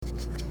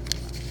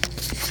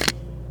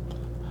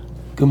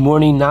Good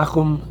morning,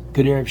 Nachum.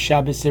 Good Erev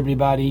Shabbos,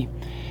 everybody.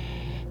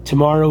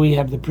 Tomorrow we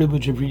have the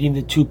privilege of reading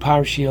the two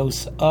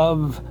parshios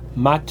of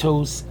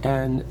Matos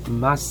and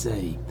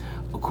Masei.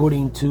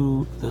 According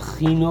to the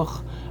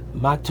Chinuch,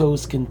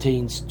 Matos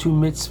contains two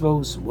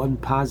mitzvos, one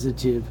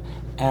positive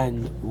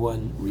and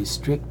one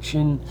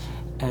restriction,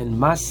 and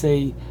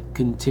Masei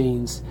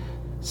contains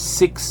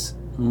 6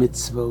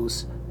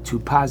 mitzvos, 2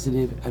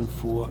 positive and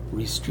 4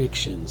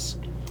 restrictions.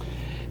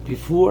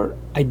 Before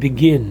I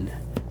begin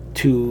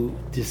to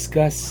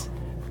discuss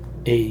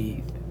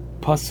a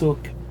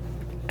pasuk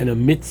and a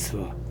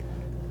mitzvah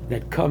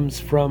that comes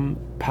from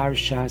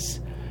Parshas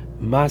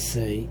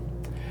Masei,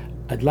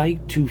 I'd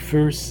like to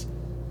first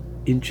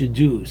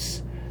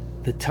introduce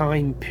the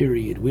time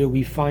period where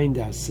we find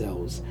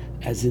ourselves,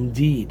 as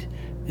indeed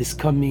this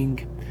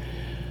coming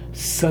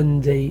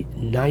Sunday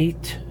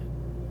night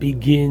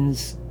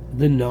begins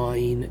the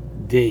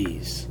 9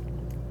 days.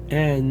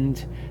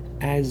 And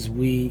as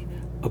we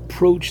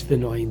approach the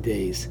 9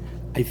 days,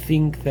 I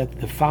think that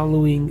the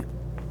following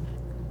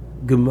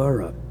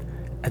Gemara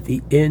at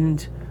the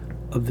end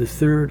of the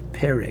 3rd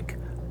perek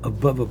of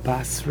Bava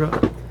Basra,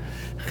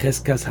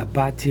 Cheskas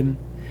Habatim,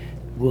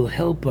 will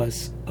help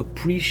us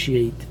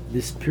appreciate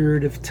this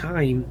period of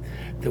time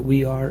that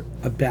we are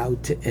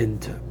about to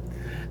enter.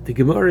 The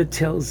Gemara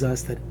tells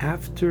us that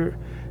after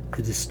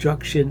the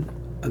destruction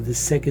of the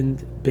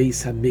second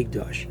Beis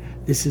Hamikdash,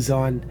 this is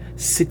on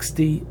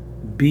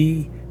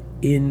 60b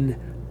in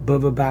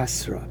Bava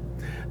Basra,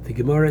 the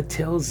Gemara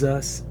tells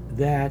us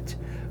that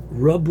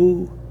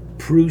Rabu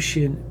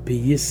Prushin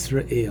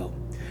B'Yisrael,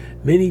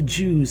 many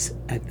Jews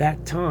at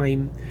that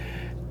time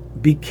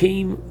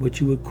became what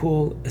you would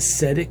call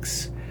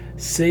ascetics,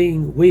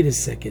 saying, wait a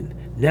second,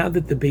 now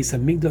that the Beis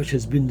Hamikdash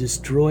has been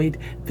destroyed,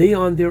 they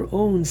on their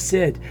own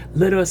said,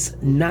 let us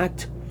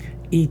not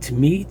eat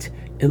meat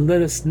and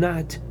let us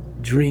not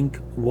drink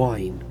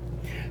wine.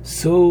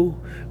 So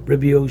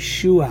Rabbi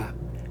Yoshua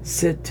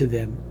said to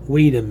them,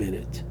 wait a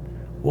minute,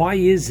 why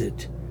is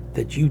it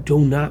that you do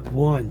not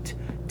want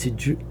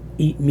to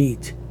eat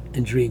meat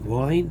and drink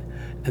wine?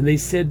 And they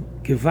said,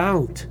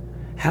 Gewalt,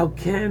 how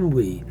can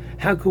we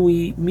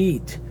eat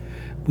meat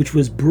which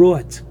was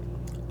brought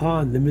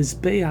on the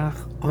Mizbeach,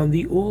 on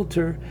the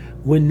altar,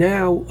 when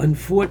now,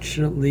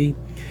 unfortunately,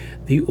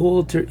 the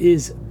altar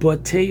is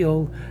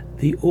batel,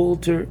 the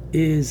altar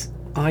is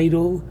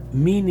idle,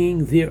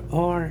 meaning there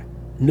are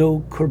no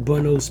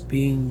korbanos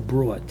being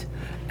brought.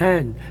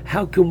 And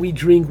how can we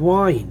drink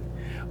wine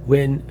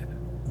when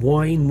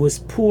wine was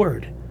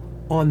poured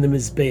on the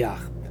Mizbeach,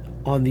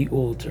 on the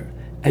altar,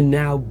 and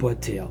now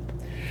batel?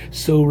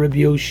 So Rabbi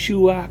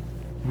Yoshua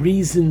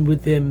reasoned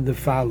with them the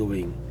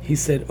following. He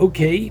said,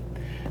 okay,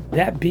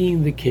 that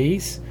being the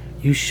case,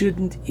 you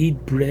shouldn't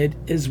eat bread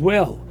as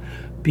well,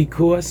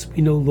 because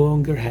we no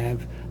longer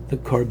have the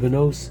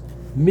korbanos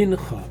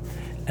mincha.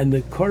 And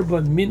the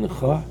korban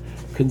mincha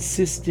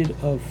consisted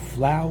of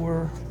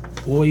flour,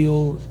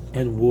 oil,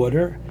 and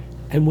water,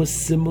 and was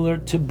similar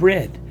to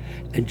bread.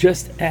 And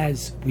just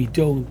as we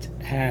don't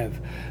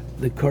have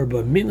the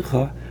korban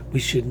mincha, we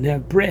shouldn't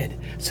have bread.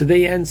 So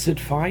they answered,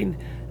 fine,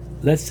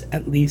 let's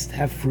at least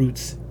have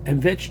fruits and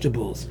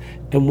vegetables.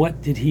 And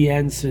what did he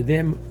answer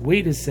them?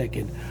 Wait a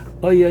second.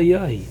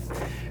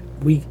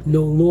 We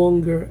no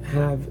longer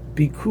have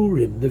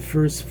bikurim, the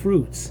first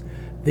fruits.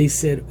 They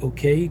said,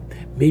 okay,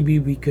 maybe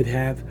we could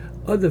have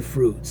other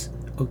fruits,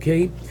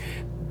 okay?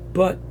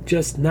 But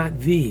just not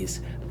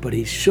these. But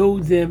he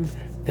showed them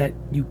that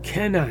you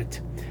cannot,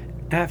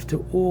 after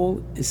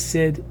all is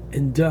said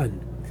and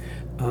done,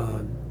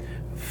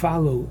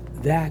 follow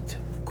that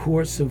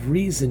course of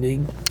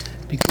reasoning,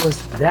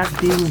 because that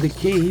being the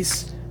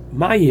case,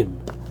 mayim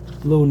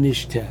lo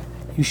nishta,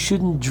 you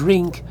shouldn't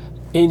drink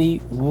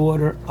any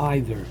water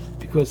either,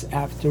 because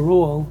after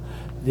all,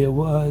 there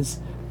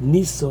was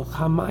Nisoch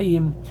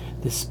HaMayim,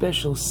 the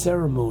special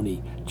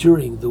ceremony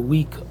during the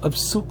week of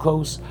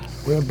Sukkos,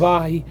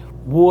 whereby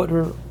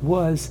water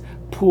was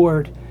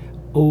poured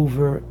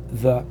over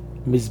the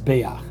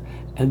Mizbeach.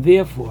 And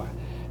therefore,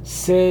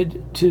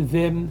 said to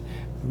them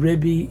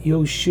Rabbi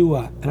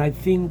Yoshua, and I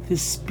think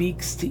this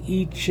speaks to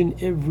each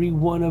and every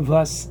one of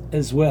us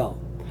as well,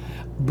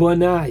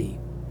 Bonai,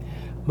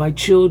 my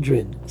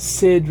children,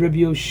 said Rabbi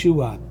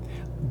Yoshua,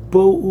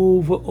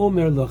 Bo'u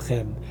v'omer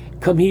lochem,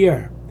 come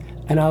here,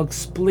 and I'll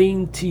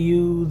explain to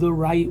you the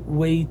right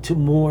way to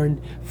mourn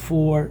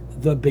for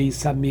the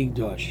Beis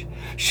Hamikdash.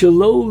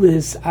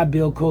 Shalolis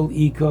abil kol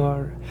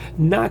ikar,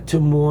 not to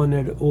mourn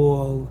at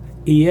all,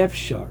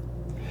 efshar,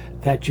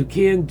 that you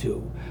can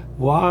do.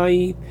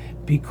 Why?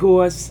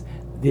 Because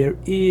there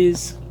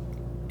is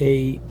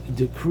a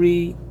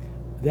decree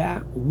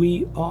that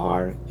we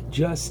are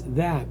just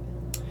that.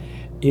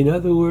 In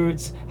other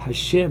words,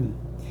 Hashem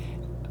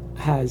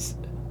has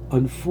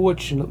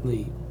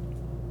unfortunately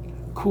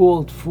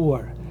called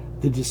for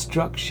the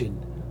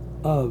destruction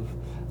of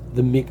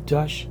the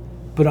Mikdash,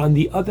 but on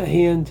the other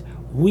hand,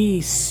 we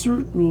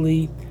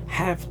certainly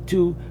have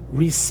to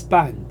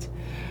respond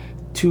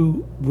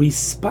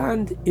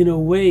in a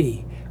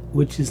way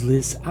which is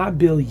lis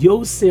abil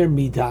yoser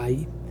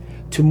midai,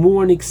 To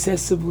mourn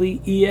excessively,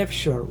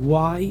 efshar.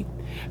 Why?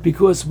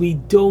 Because we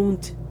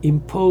don't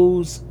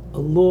impose a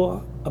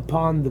law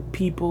upon the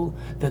people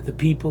that the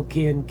people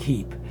can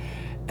keep.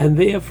 And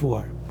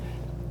therefore,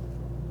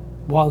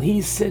 while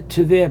he said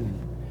to them,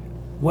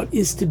 what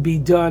is to be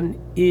done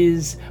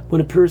is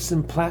when a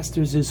person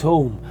plasters his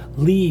home,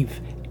 leave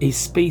a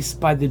space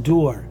by the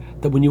door,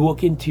 that when you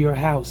walk into your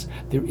house,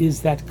 there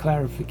is that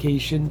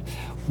clarification.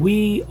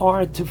 We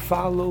are to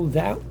follow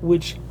that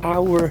which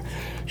our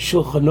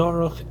Shulchan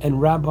Aruch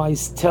and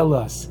rabbis tell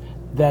us,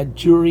 that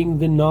during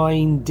the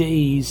 9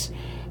 days,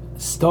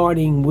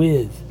 starting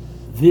with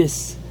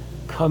this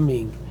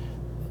coming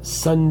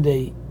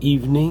Sunday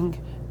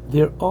evening,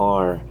 there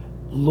are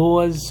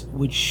laws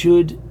which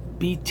should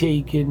be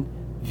taken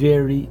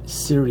very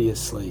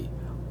seriously.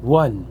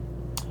 1,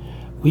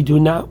 we do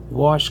not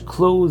wash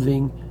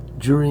clothing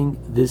during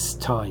this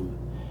time,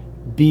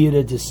 be it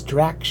a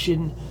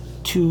distraction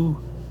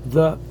to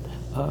the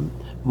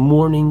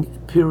mourning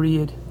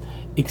period,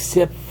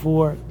 except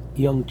for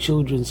young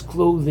children's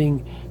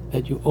clothing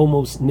that you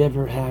almost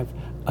never have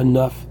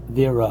enough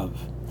thereof.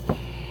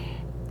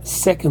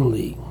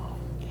 Secondly,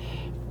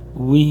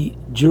 we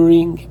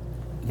during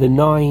the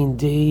 9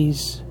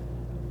 days,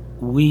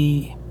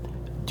 we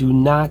do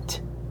not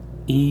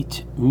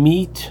eat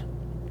meat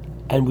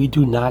and we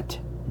do not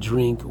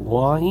drink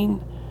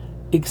wine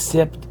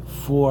except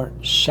for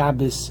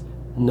Shabbos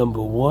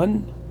number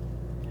 1,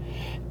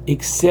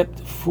 except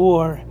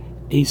for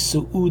a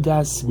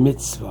Seudas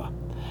mitzvah.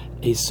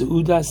 A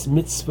Seudas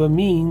mitzvah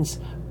means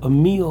a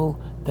meal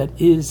that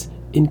is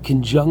in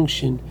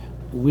conjunction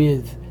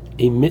with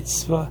a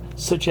mitzvah,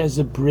 such as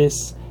a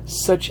bris,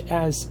 such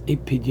as a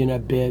pidyon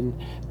haben,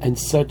 and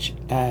such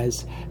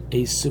as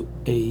a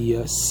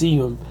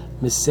siyum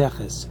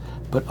meseches.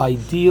 But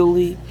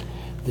ideally,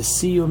 the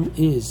siyum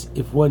is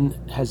if one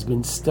has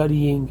been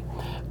studying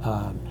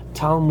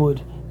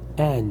Talmud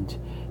and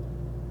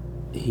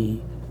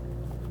he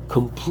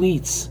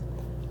completes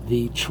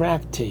the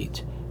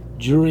tractate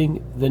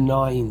during the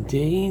 9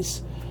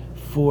 days.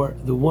 For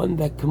the one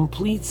that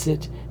completes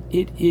it,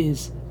 it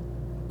is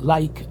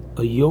like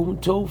a Yom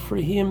Tov for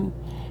him,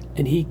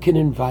 and he can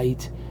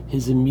invite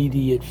his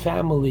immediate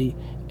family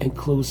and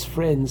close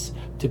friends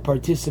to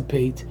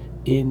participate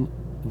in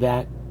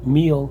that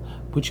meal,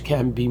 which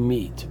can be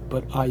meat.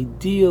 But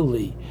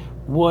ideally,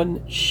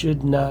 one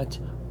should not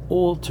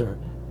alter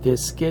their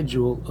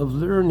schedule of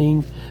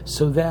learning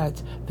so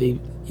that they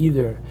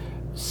either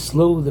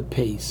slow the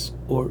pace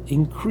or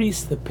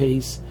increase the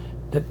pace,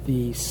 that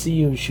the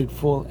siyum should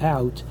fall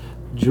out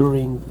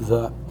during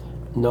the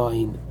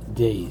 9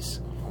 days.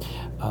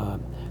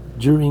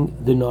 During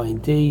the 9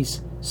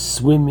 days,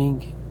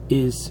 swimming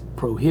is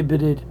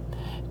prohibited,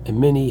 and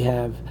many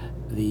have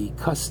the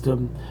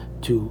custom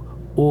to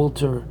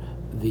alter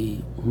the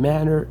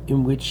manner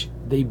in which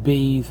they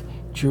bathe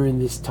during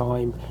this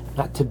time,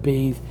 not to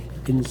bathe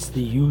in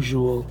the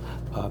usual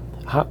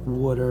hot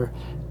water,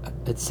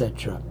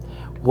 etc.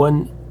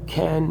 One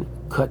can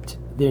cut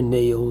their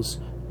nails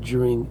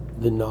during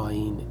the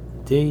 9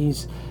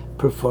 days.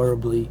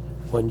 Preferably,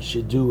 one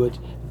should do it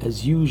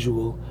as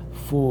usual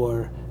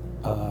for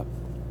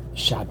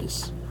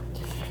Shabbos.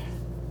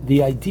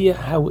 The idea,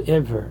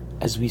 however,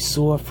 as we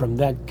saw from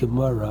that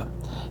Gemara,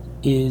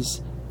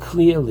 is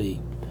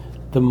clearly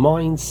the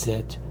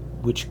mindset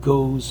which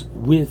goes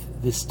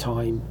with this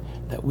time,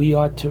 that we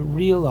are to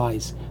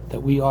realize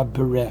that we are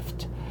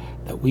bereft,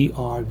 that we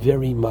are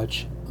very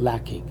much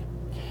lacking.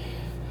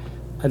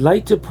 I'd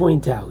like to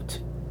point out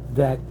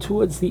that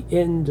towards the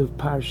end of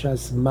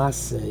Parshas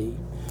Masei,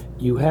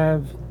 you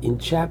have in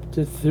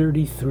chapter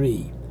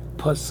 33,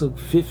 Pasuk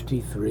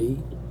 53,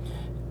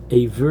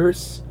 a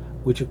verse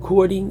which,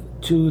 according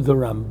to the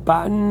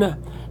Ramban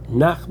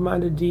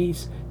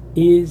Nachmanides,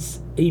 is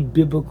a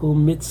biblical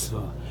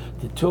mitzvah.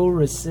 The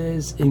Torah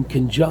says, in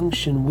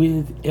conjunction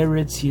with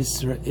Eretz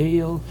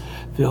Yisrael,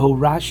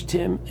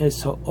 v'horashtem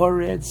es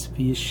ha'oretz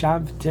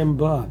v'yishavtem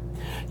ba.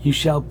 You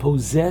shall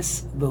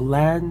possess the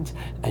land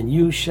and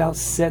you shall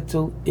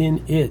settle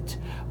in it.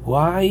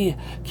 Why?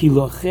 Ki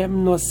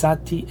lochem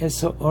nosati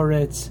es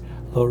ha'oretz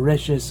lo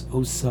reshes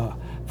osa.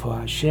 For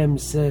Hashem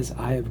says,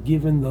 I have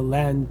given the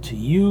land to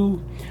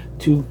you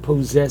to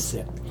possess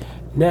it.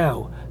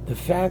 Now, the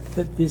fact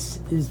that this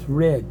is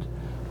read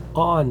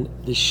on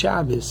the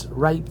Shabbos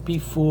right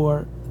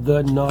before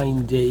the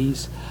 9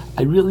 days,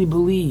 I really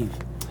believe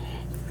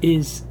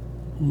is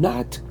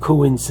not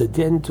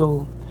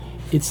coincidental.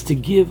 It's to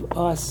give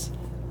us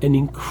an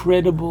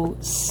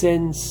incredible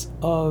sense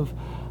of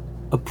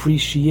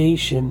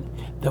appreciation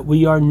that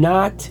we are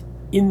not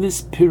in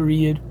this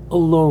period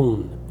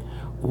alone.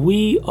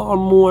 We are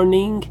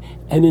mourning,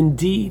 and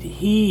indeed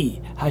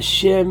He,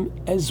 Hashem,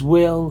 as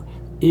well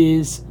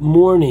is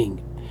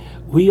mourning.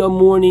 We are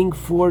mourning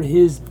for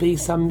His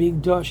Beis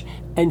Hamikdash,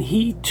 and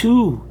He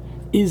too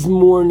is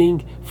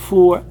mourning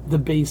for the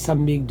Beis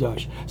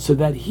Hamikdash, so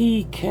that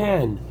He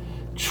can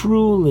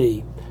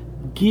truly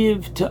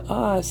give to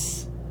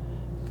us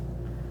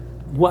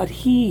what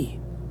He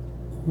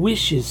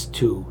wishes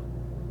to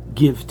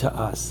give to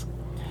us.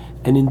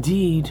 And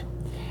indeed,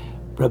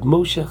 Rab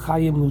Moshe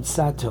Chaim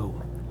Luzzatto,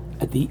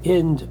 at the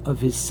end of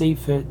his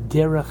Sefer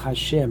Derech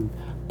Hashem,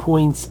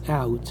 points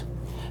out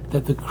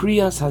that the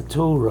Kriyas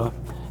HaTorah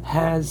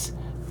has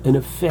an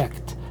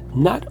effect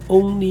not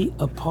only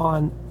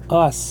upon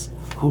us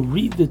who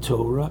read the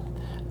Torah,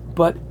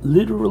 but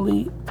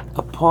literally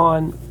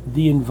upon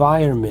the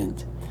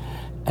environment.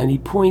 And he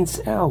points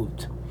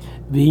out,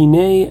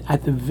 V'hinei,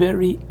 at the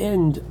very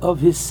end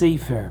of his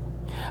Sefer,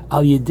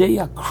 Al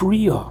Yedei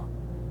HaKriya,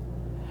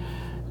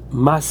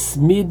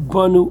 Masmid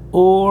Banu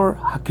Or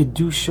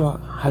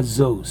HaKedusha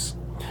Hazos,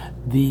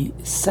 the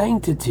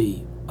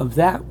sanctity of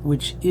that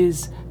which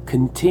is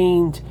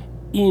contained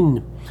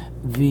in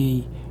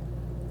the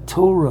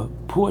Torah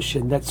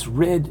portion that's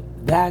read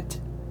that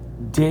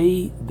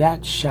day,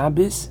 that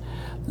Shabbos,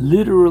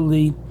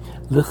 literally,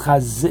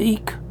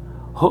 L'chazek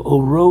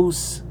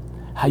ha'oros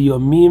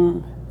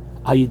hayomim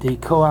ayidei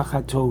koach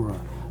HaTorah.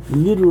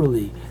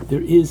 Literally,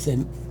 there is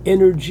an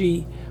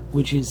energy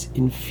which is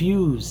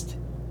infused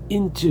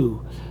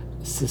into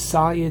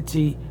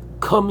society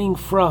coming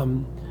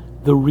from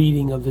the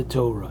reading of the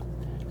Torah.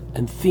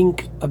 And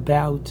think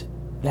about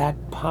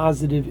that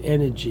positive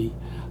energy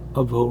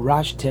of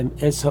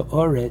Horashtem Es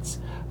Ha'oretz,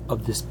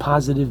 of this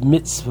positive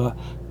mitzvah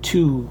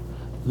to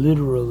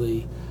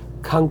literally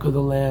conquer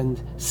the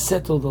land,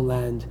 settle the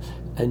land,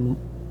 and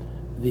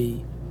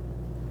the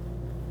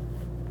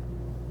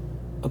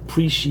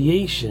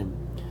appreciation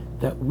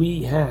that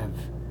we have,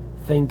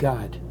 thank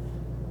God,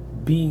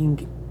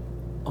 being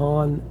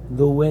on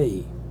the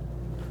way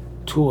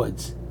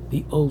towards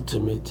the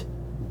ultimate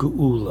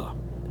Geula.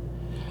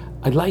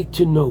 I'd like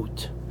to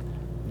note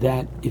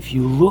that if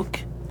you look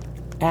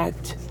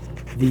at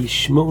the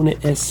Shmona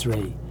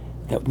Esrei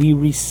that we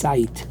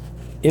recite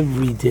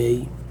every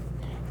day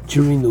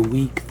during the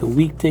week, the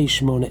weekday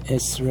Shmona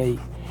Esrei,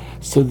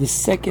 so the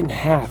second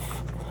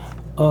half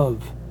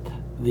of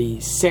the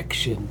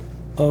section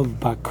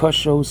of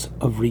Bakoshos,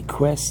 of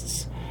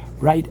requests,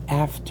 right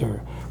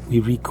after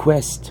we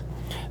request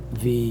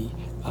the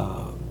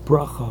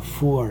bracha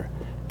for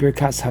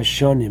Birkas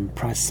Hashonim,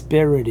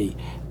 prosperity,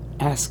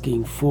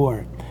 asking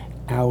for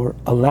our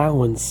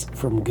allowance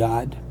from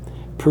God,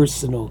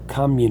 personal,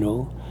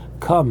 communal,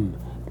 come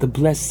the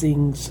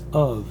blessings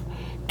of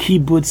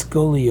Kibbutz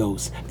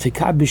Golios,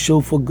 Tekah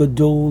b'shofar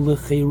gadol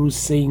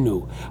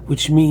lecheruseinu,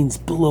 which means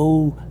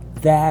blow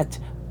that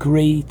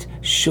great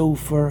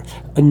shofar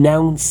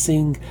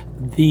announcing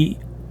the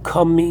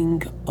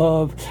coming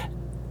of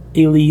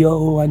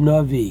Eliyahu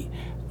Hanavi,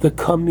 the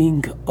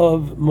coming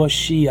of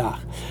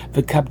Moshiach,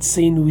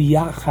 v'kabtzenu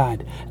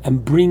yachad,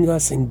 and bring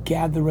us and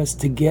gather us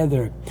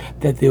together,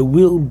 that there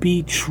will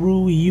be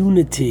true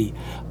unity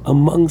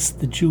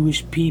amongst the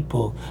Jewish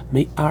people,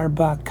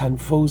 me'arba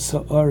kanfos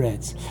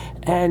ha'oretz,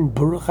 and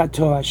Baruch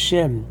Atah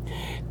Hashem.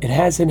 It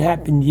hasn't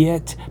happened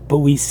yet, but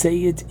we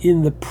say it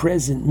in the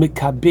present,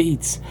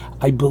 mikabetz.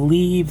 I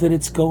believe that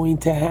it's going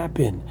to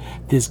happen.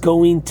 There's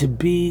going to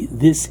be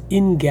this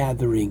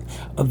ingathering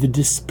of the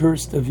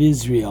dispersed of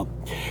Israel.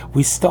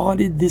 We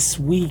started this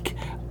week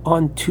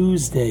on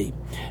Tuesday,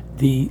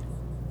 the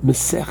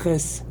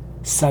Maseches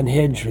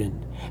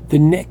Sanhedrin. The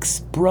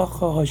next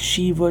bracha,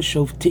 Hashiva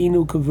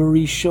Shoftenu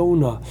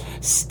Kavarishona.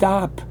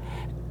 Stop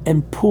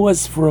and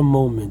pause for a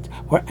moment.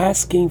 We're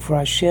asking for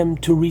Hashem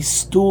to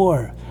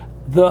restore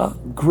the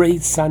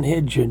great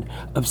Sanhedrin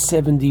of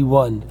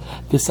 71,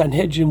 the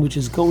Sanhedrin which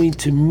is going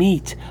to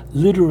meet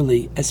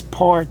literally as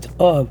part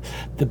of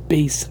the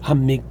Beis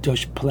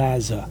Hamikdash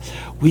Plaza.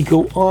 We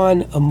go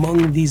on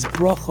among these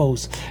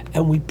brachos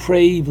and we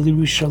pray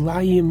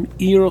L'Yerushalayim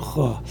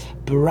Ircha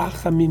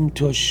Barachamim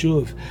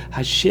Toshuv.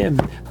 Hashem,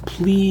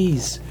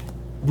 please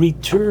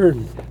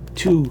return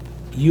to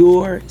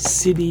your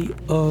city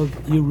of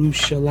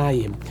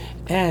Yerushalayim.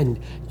 And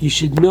you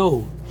should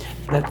know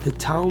that the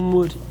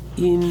Talmud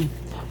in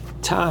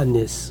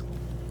Ta'anis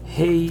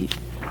Hey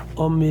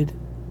Omid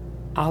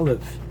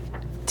Aleph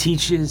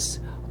teaches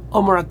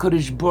Omar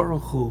HaKadosh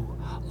Baruch Hu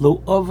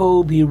Lo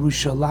Ovo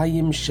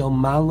B'Yerushalayim Shel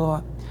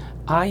Malo,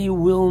 I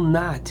will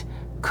not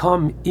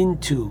come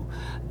into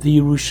the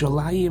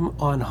Yerushalayim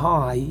on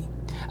high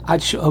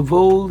Ad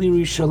She'avo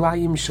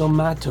L'Yerushalayim Shel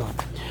Mata,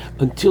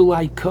 until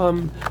I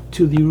come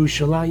to the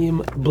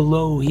Yerushalayim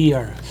below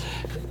here,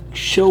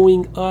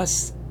 showing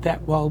us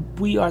that while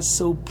we are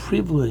so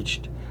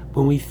privileged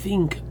when we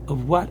think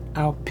of what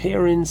our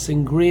parents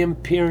and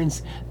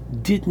grandparents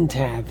didn't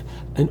have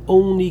and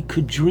only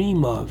could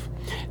dream of,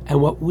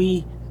 and what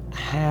we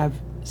have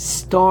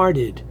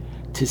started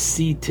to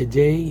see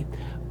today,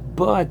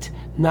 but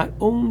not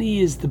only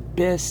is the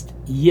best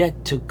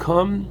yet to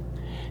come,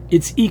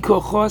 it's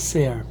iko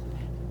choser,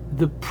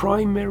 the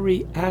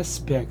primary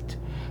aspect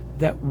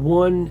that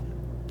one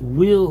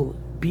will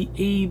be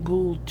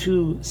able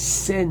to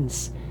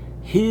sense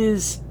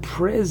His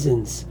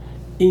presence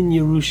in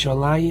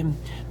Yerushalayim.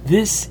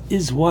 This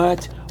is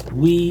what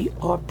we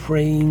are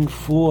praying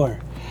for.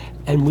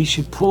 And we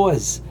should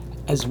pause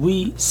as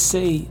we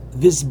say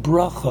this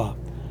bracha,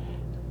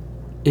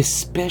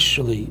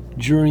 especially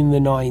during the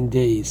 9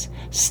 days.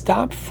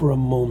 Stop for a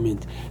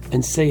moment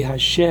and say,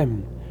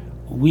 Hashem,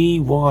 we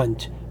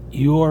want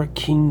your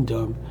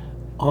kingdom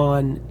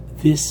on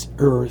this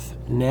earth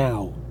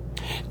now.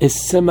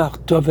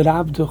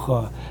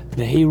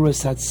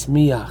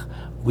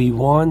 We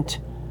want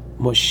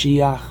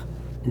Moshiach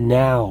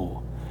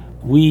now.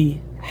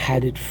 We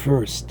had it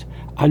first.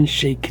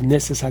 Anshe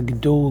Knesset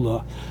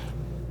Hagdola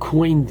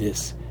coined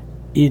this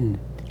in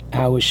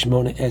our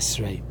Shemona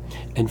Esrei.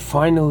 And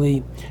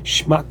finally,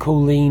 Shma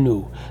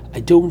Kolenu. I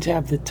don't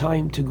have the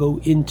time to go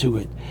into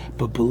it,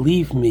 but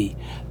believe me,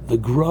 the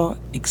Gra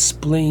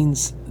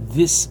explains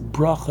this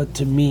bracha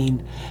to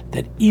mean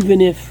that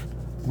even if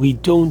we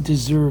don't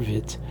deserve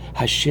it,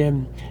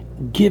 Hashem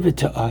give it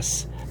to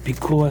us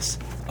because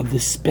of the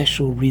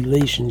special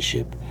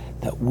relationship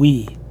that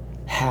we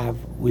have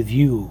with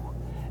you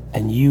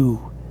and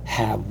you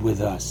have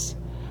with us.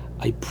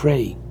 I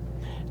pray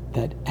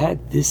that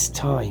at this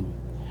time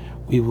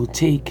we will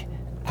take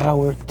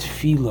our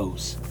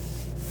tefillos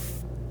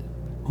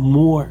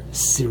more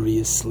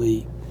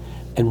seriously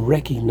and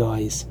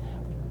recognize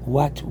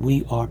what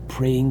we are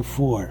praying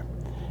for,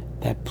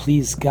 that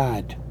please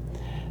God,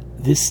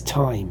 this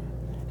time,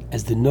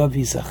 as the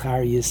Navi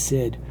Zachariah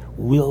said,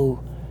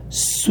 will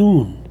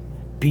soon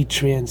be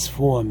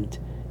transformed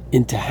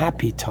into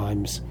happy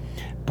times,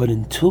 but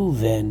until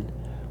then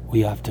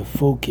we have to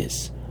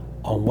focus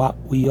on what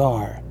we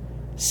are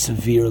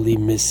severely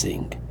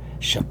missing.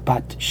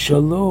 Shabbat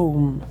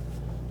Shalom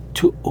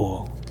to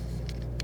all.